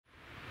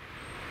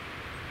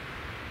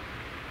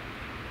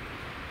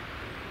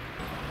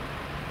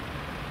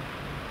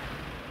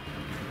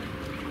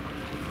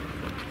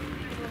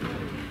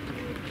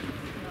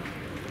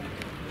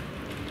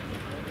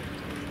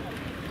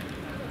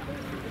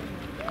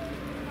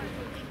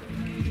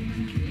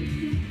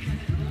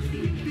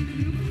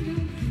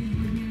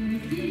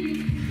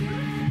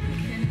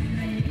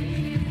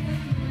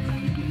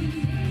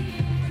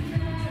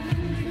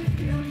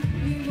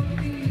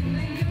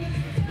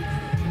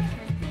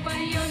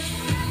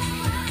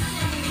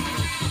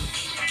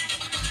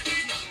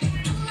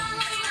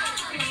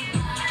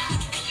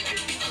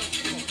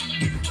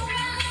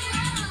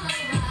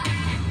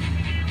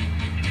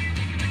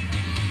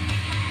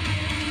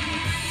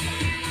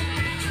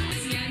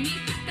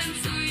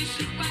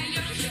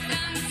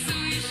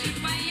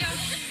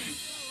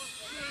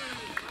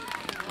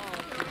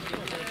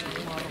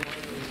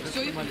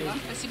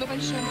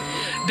большое.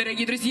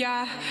 Дорогие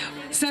друзья,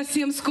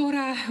 совсем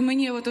скоро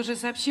мне вот уже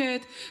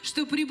сообщают,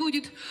 что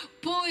прибудет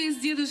поезд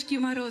Дедушки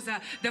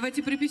Мороза.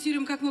 Давайте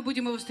препетируем, как мы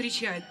будем его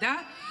встречать,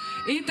 да?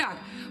 Итак,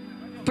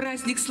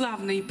 праздник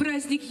славный,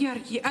 праздник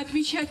яркий,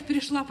 отмечать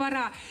пришла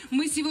пора.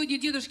 Мы сегодня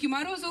Дедушке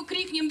Морозу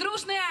крикнем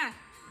дружное.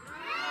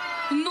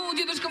 Ну,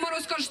 Дедушка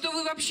Мороз скажет, что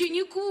вы вообще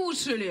не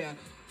кушали.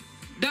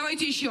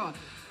 Давайте еще.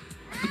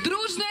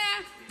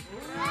 Дружное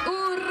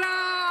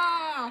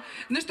ура!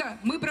 Ну что,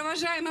 мы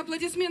провожаем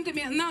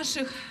аплодисментами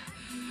наших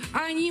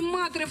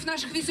аниматоров,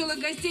 наших веселых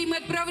гостей. Мы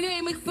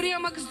отправляем их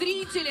прямо к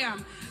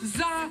зрителям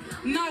за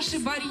наши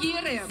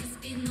барьеры.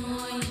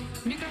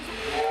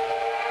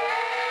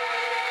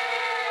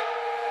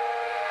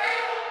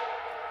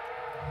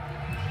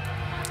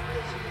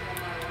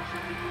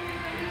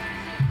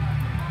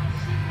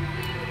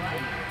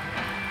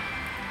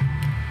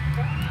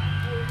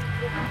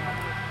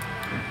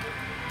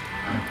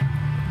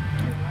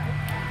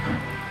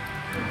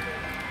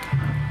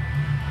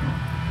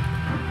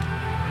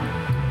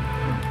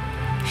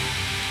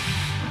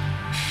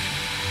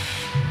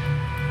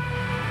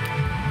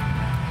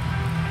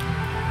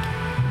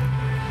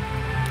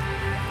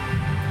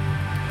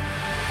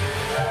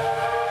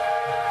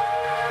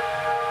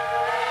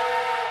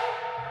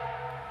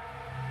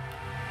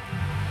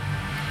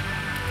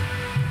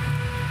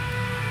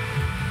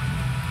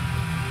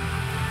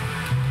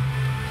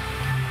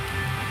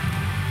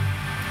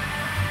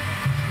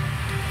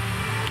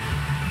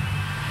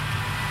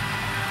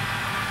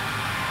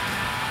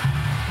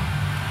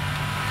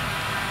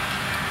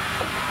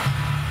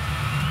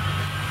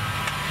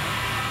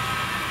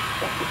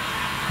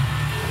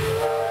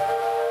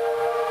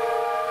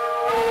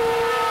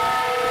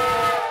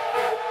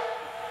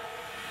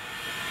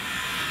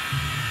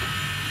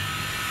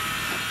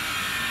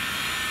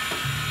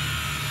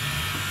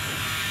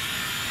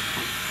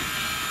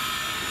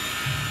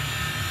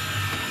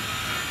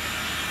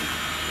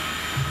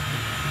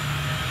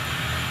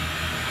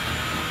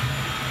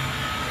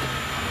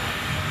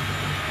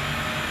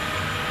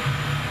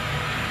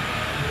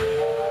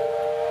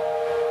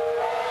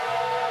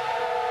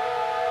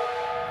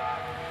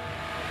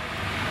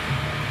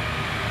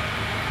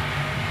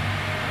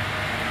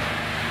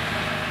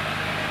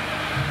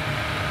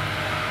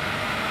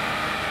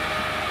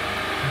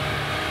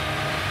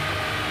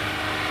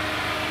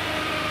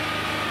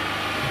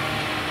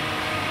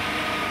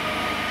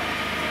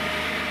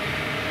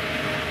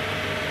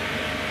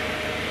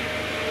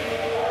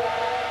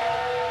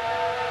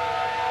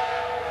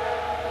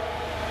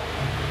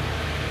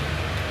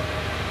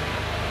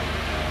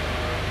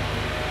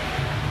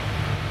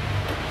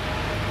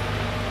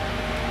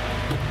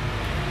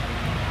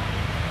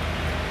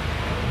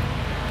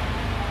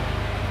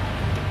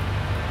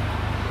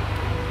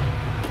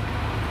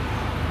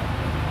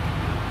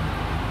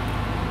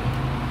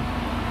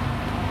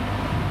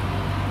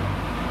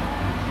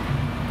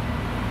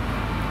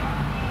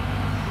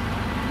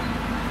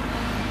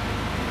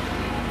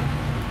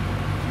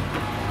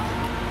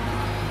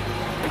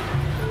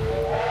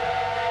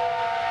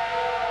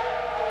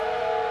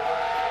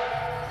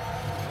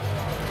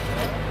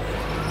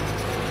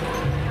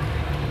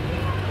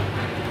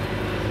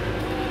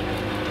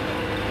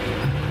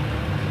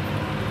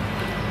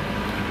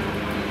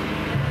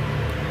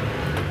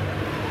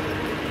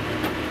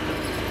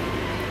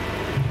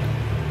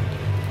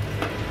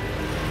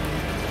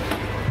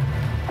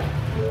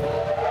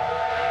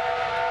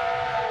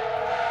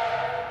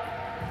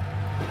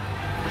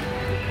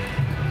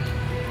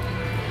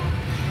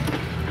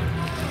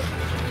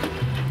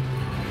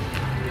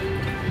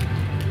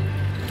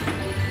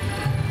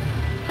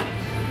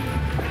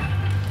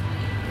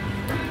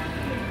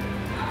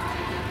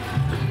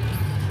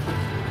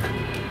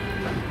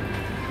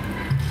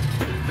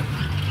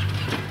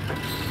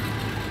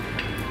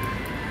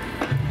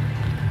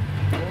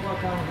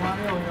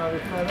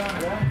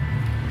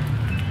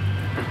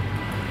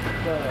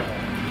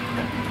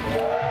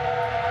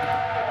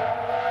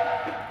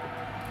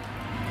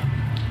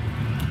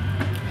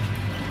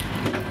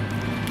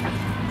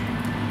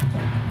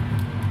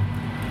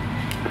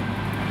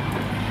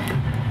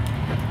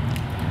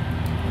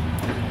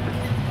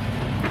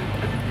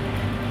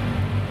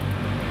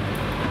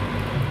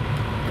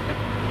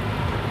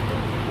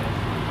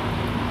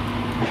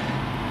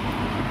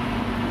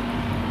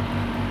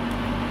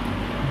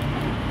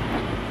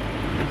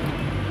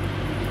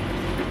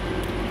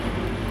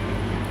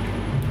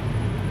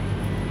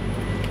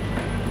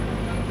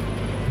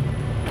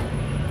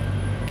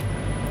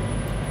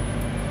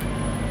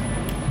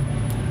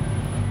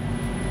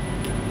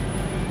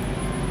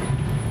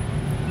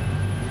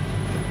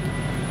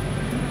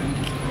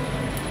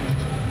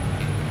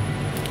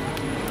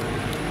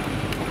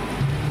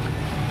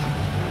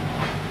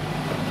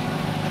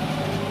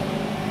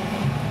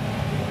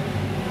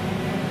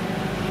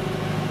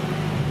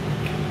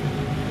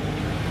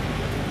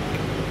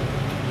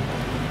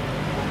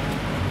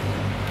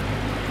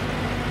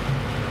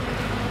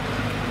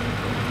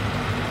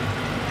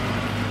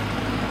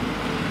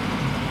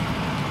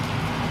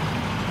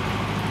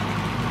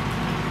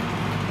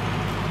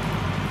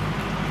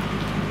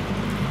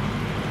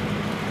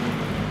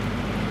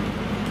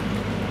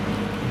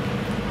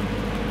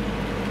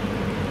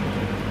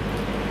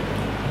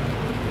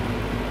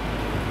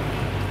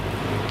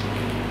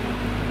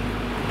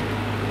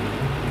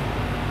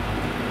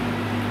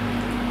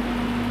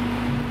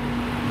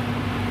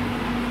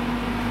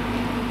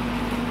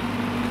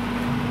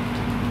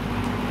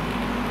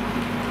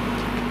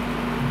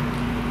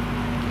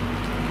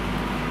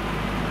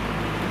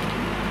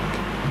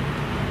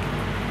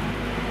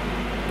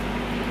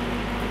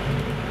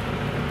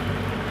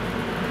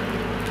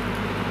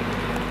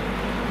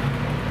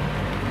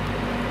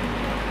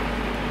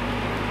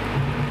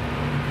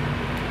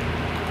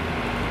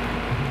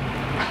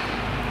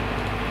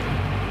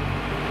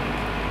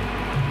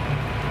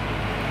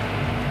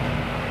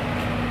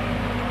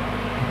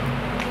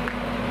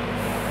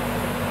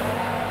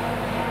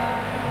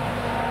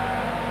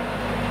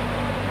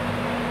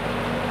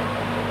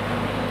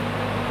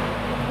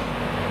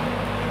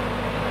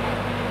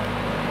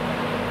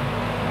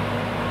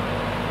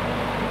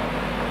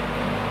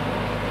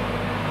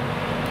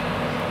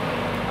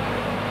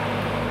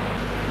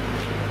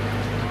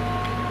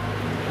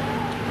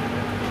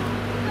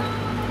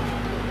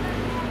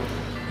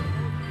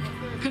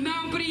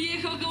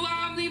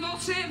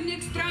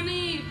 волшебник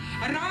страны,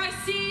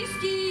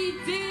 российский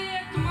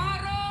Дед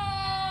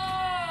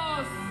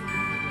Мороз!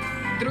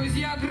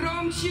 Друзья,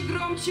 громче,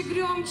 громче,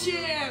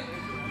 громче!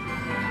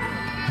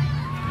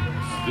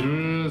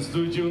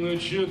 Здравствуйте,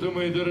 внучата,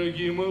 мои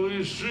дорогие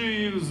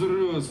малыши и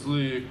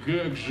взрослые!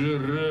 Как же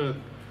рад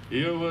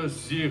я вас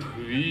всех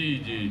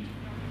видеть!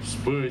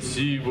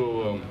 Спасибо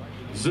вам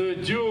за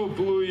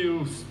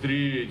теплую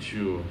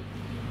встречу!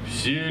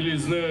 Все ли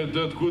знают,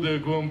 откуда я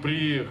к вам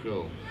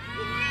приехал?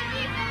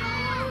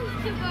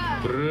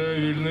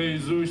 Правильно,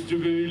 из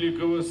Устюга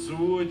Великого, с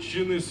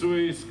вотчины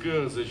своей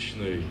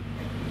сказочной,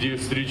 где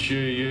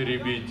встречаю я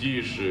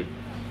ребятишек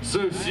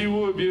со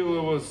всего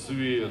белого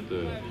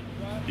света.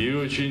 И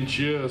очень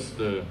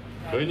часто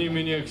они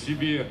меня к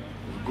себе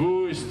в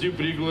гости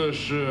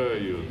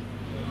приглашают.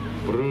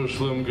 В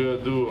прошлом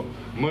году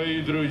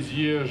мои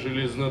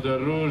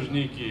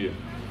друзья-железнодорожники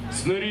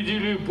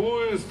снарядили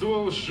поезд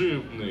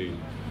волшебный,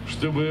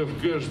 чтобы я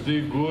в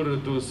каждый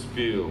город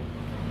успел,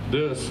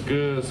 да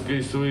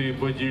сказкой своей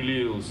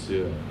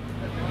поделился.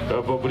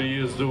 А по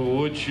приезду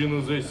в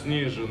отчину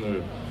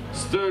заснеженную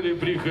стали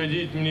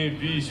приходить мне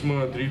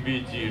письма от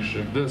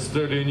ребятишек, да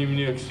стали они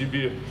меня к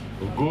себе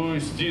в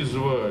гости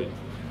звать.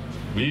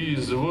 И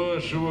из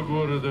вашего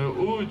города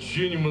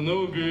очень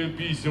много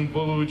писем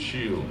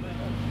получил.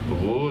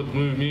 Вот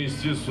мы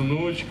вместе с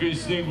внучкой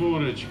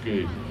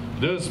Снегурочкой,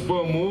 да с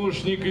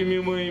помощниками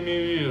моими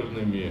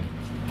верными,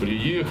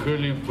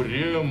 приехали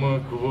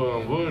прямо к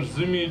вам, ваш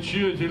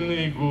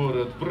замечательный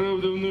город.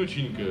 Правда,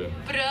 внученька?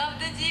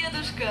 Правда,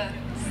 дедушка.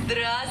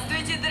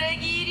 Здравствуйте,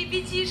 дорогие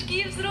ребятишки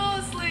и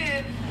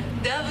взрослые.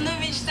 Давно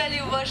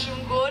мечтали в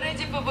вашем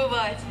городе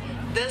побывать,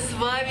 да с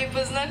вами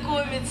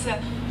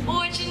познакомиться.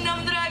 Очень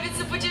нам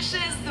нравится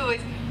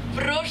путешествовать. В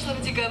прошлом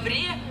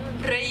декабре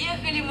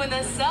проехали мы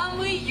на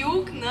самый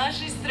юг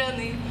нашей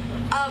страны.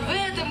 А в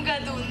этом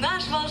году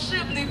наш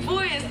волшебный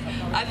поезд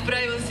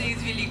отправился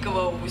из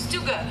Великого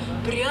Устюга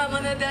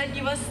прямо на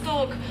Дальний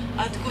Восток,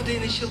 откуда и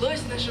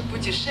началось наше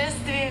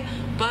путешествие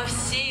по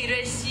всей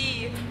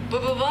России.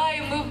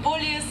 Побываем мы в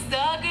более 100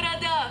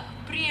 городах,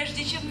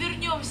 прежде чем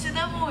вернемся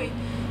домой.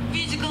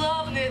 Ведь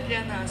главное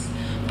для нас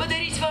 –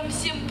 подарить вам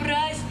всем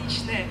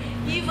праздничное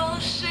и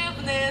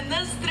волшебное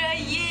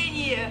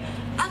настроение.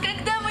 А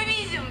когда мы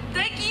видим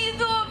такие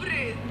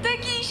добрые,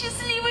 такие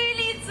счастливые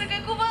лица,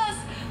 как у вас,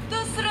 то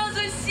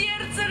сразу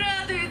сердце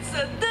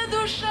радуется, да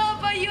душа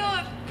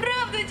поет.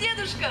 Правда,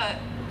 дедушка?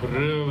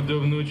 Правда,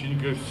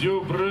 внученька,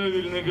 все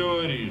правильно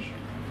говоришь.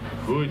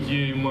 Хоть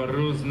я и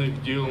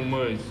морозных дел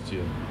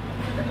мастер,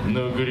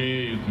 но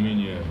греют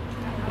меня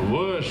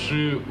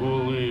ваши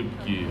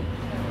улыбки.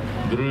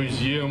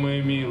 Друзья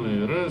мои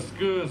милые,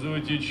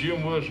 рассказывайте,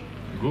 чем ваш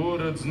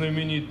город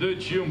знаменит, да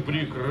чем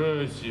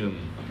прекрасен.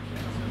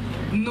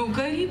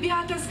 Ну-ка,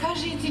 ребята,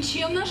 скажите,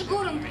 чем наш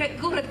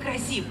город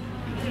красив?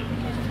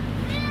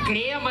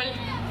 Кремль.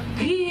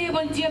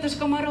 Кремль,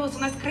 Дедушка Мороз, у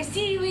нас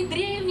красивый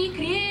древний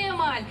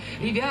Кремль.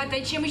 Ребята,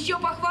 чем еще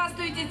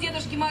похвастаетесь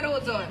Дедушке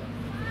Морозу?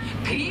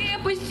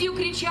 Крепостью,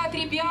 кричат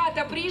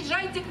ребята,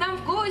 приезжайте к нам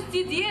в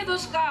гости,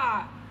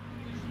 дедушка.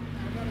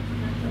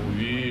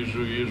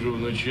 Вижу,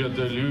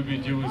 внучата,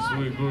 любите вы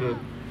свой город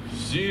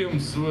всем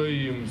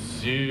своим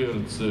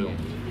сердцем.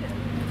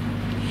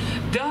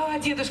 Да,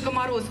 Дедушка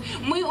Мороз,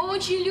 мы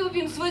очень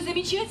любим свой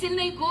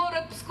замечательный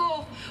город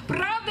Псков.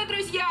 Правда,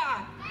 друзья?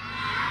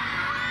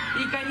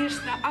 И,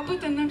 конечно, об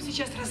этом нам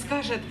сейчас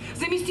расскажет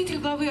заместитель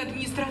главы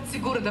администрации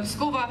города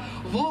Пскова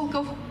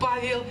Волков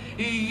Павел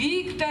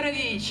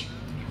Викторович.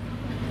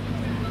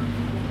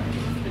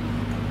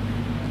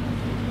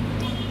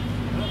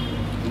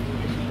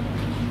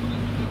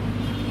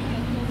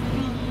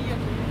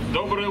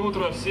 Доброе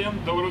утро всем,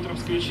 доброе утро,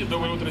 псковичи,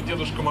 доброе утро,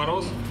 Дедушка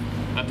Мороз.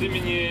 От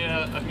имени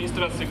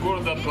администрации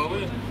города, от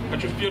главы,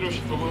 хочу в первую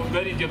очередь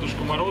поблагодарить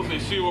Дедушку Мороза и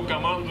всю его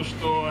команду,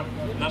 что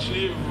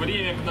нашли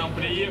время к нам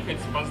приехать,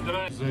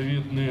 поздравить.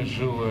 Заветное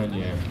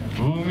желание.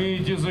 Вы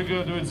умеете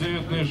загадывать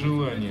заветное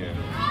желание?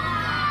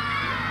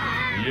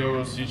 Я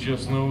вас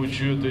сейчас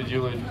научу это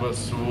делать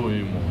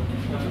по-своему.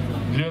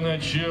 Для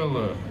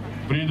начала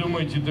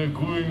придумайте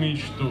такую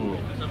мечту,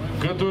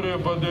 которая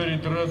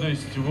подарит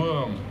радость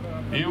вам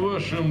и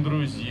вашим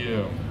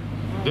друзьям.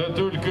 Да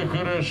только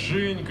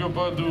хорошенько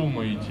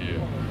подумайте.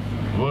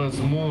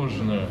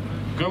 Возможно,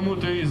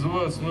 кому-то из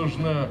вас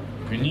нужна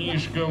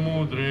книжка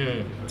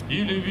мудрая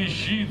или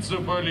вещица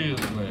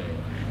полезная,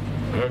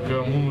 а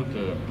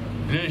кому-то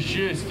для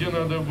счастья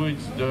надо быть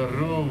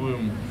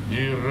здоровым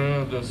и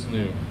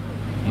радостным.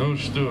 Ну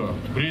что,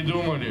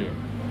 придумали?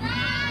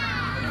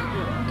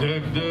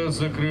 Тогда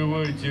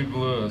закрывайте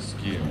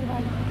глазки.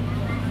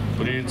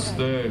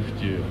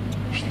 Представьте,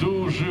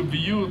 что уже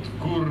бьют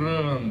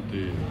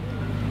куранты.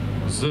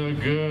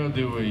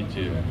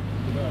 Загадывайте.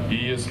 И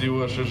если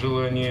ваше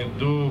желание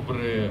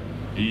доброе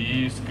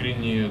и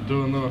искреннее,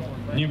 то оно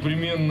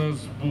непременно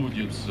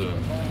сбудется.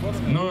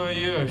 Ну а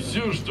я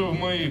все, что в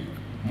моих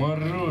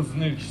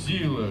морозных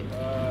силах,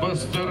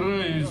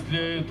 постараюсь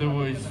для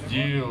этого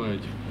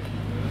сделать.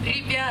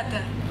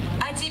 Ребята,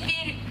 а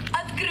теперь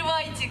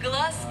открывайте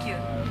глазки.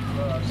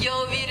 Я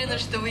уверена,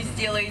 что вы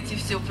сделаете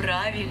все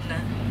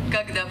правильно,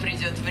 когда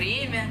придет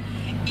время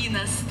и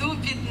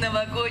наступит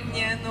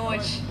новогодняя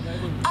ночь.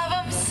 А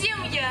вам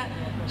всем я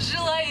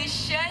желаю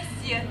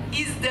счастья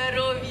и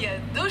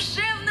здоровья,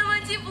 душевного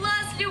тепла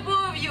с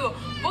любовью.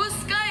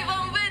 Пускай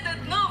вам в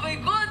этот Новый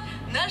год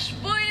наш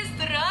поезд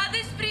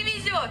радость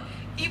привезет,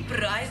 и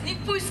праздник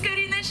пусть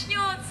скорее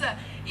начнется,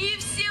 и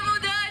всем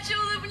удача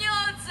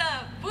улыбнется.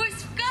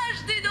 Пусть в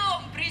каждый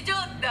дом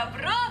придет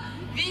добро,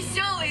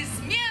 веселый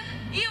смех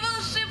и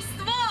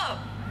волшебство.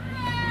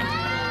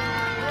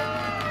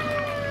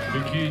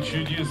 Какие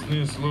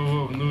чудесные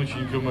слова,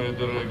 внученька моя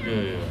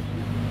дорогая.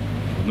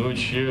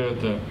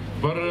 Внучата,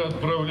 пора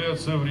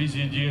отправляться в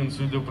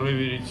резиденцию, да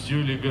проверить,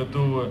 все ли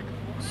готово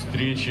к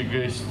встрече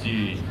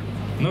гостей.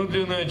 Но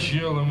для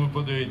начала мы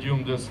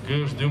подойдем, да с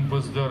каждым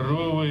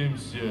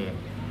поздороваемся.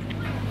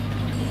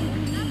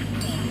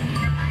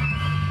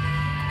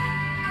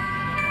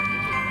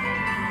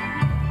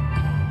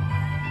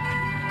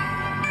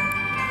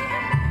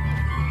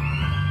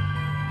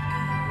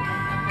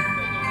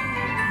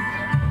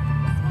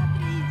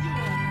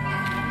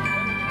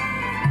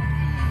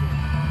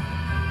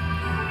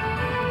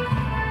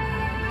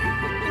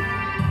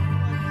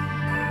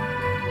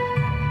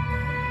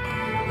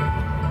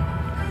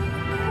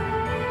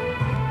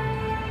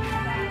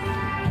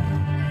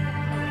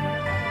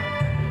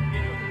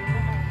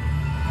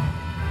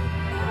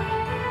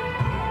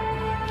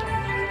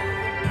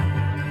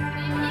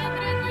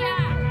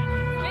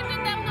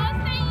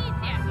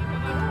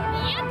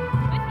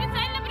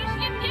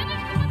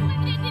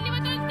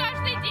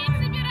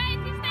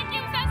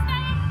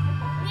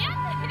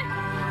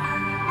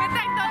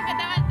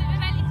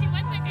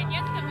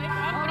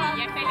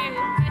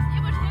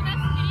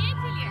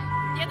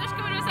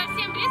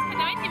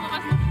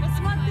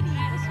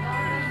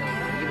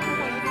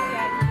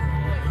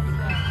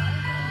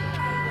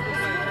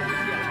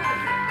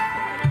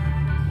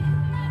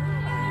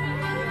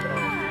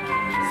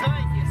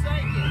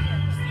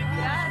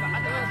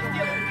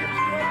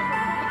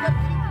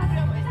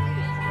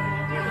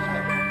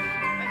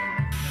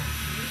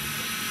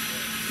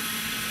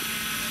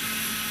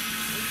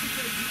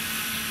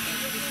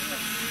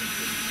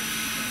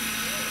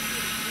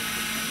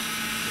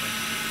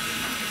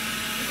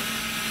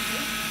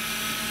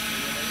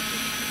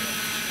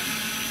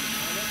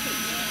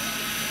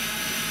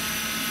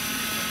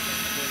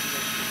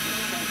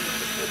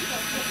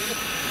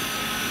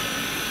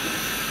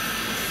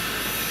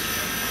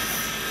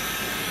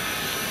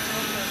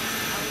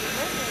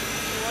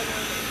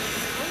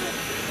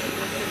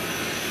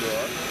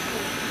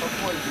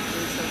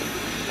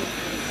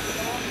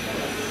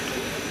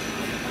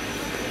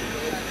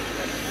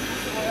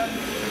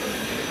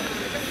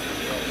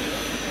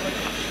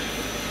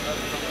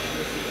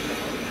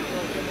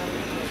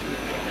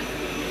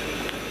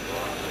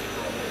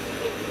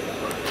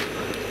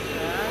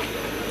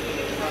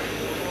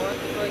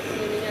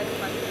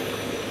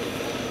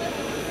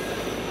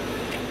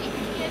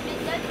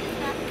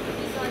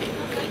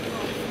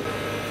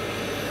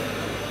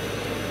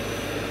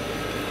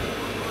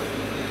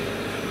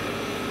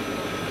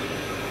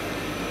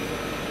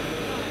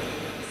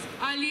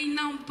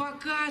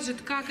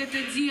 Покажет, как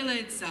это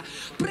делается.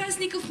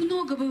 Праздников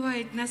много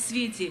бывает на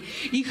свете.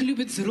 Их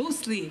любят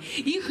взрослые,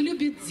 их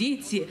любят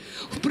дети.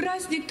 В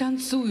праздник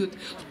танцуют,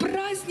 в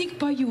праздник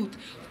поют,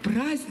 в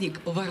праздник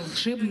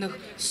волшебных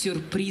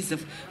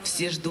сюрпризов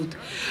все ждут.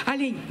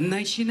 Олень,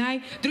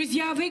 начинай.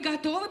 Друзья, вы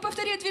готовы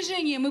повторять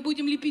движение? Мы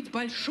будем лепить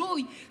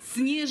большой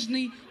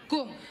снежный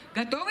ком.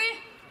 Готовы?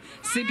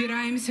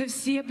 Собираемся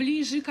все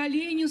ближе к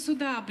оленю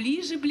сюда.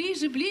 Ближе,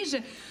 ближе,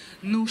 ближе.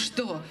 Ну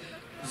что,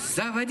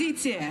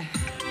 заводите.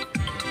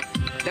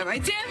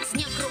 Давайте.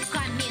 Снег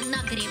руками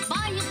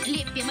нагребаем,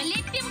 лепим,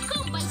 лепим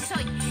ком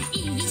большой. И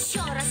еще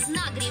раз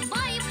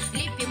нагребаем,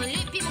 лепим,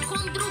 лепим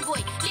ком другой.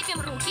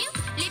 Лепим руки,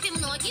 лепим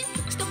ноги,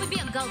 чтобы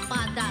бегал по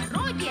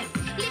дороге.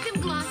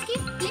 Лепим глазки,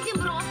 лепим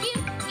бровки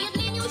и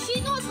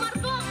длиннющий нос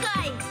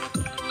морковкой.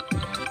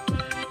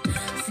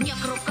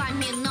 Снег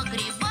руками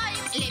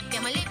нагребаем,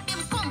 лепим, лепим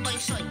ком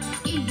большой.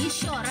 И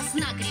еще раз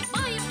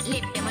нагребаем,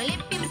 лепим,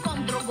 лепим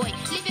ком другой.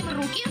 Лепим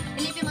руки,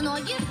 лепим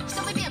ноги,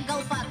 чтобы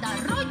бегал по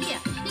дороге.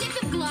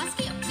 Лепим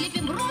глазки,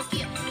 лепим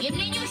бровки и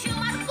длиннющую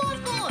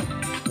морковку.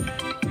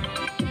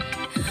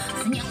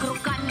 Снег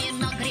руками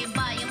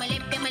нагребаем,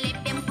 лепим,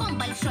 лепим ком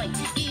большой.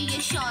 И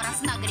еще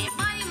раз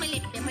нагребаем,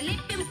 лепим,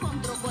 лепим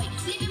ком другой.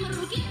 Лепим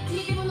руки,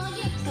 лепим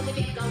ноги, чтобы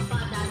бегал по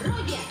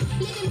дороге.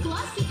 Лепим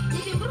глазки,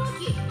 лепим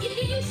бровки и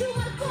длиннющую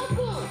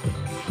морковку.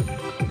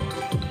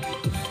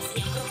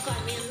 Снег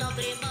руками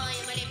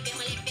нагребаем, лепим,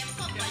 лепим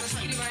ком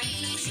большой.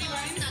 И еще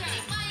раз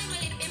нагребаем,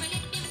 лепим,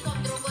 лепим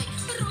ком другой.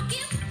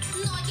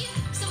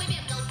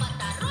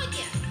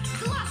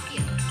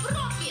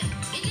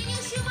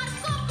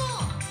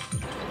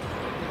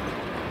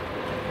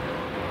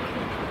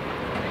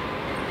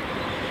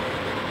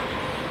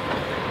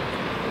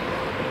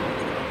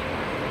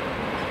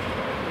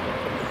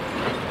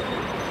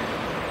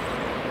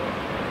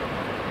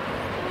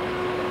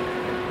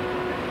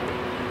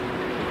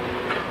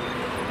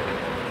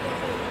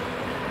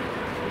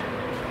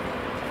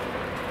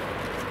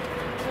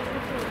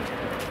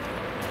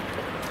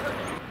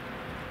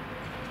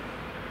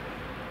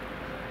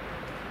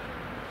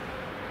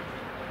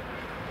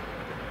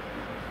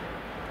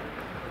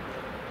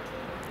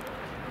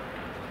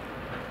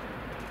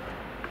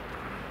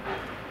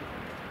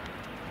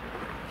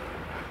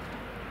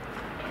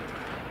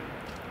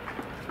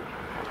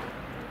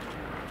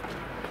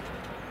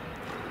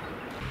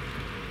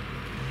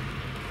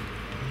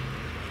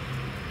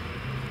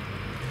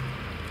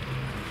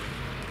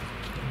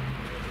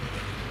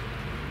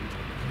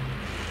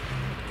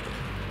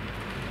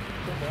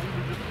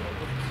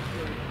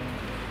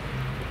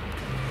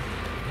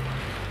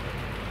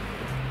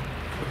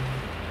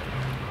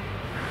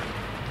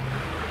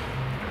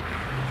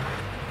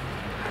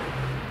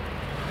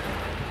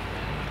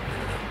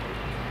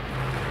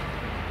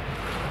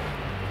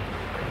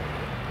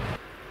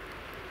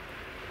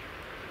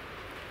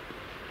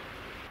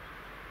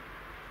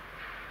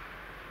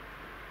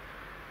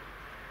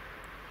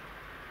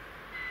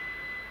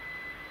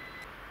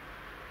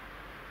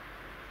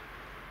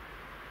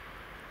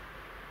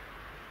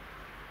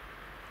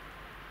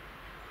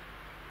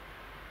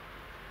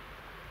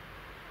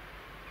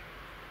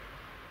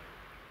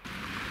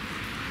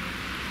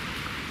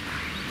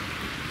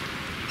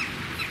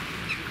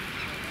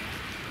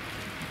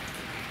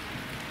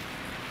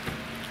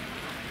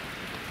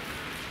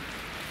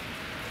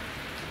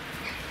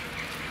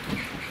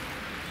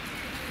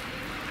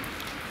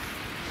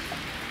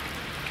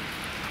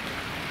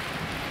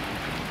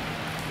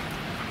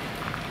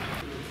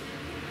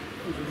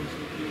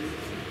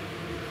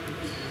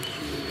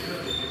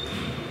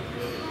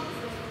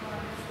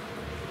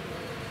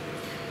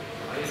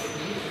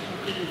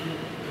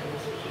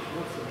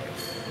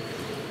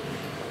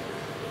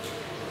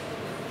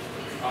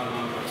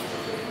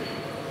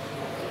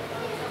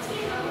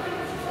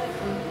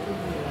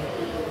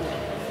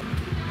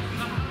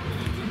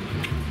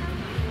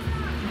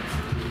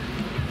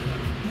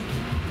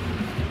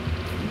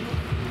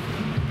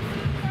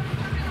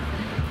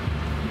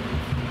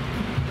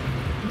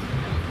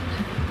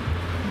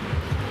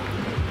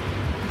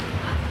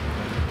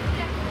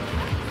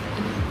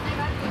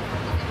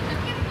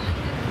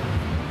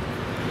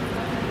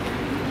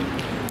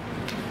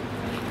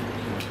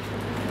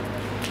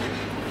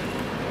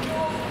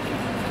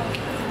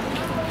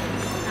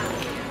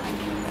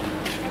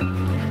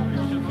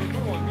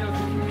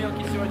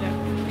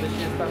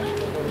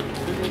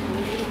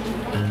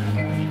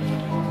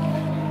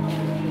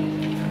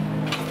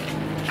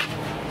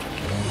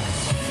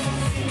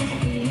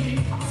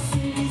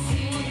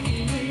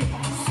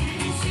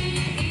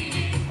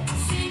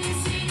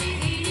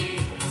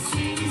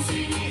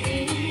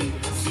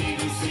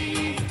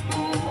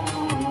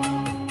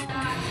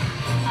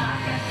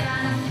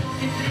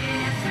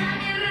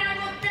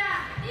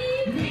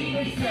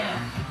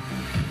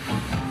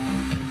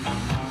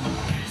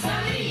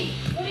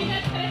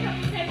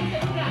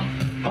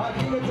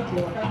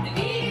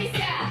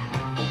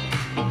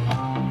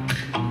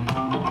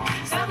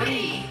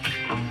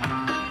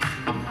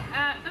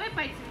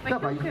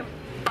 Давай.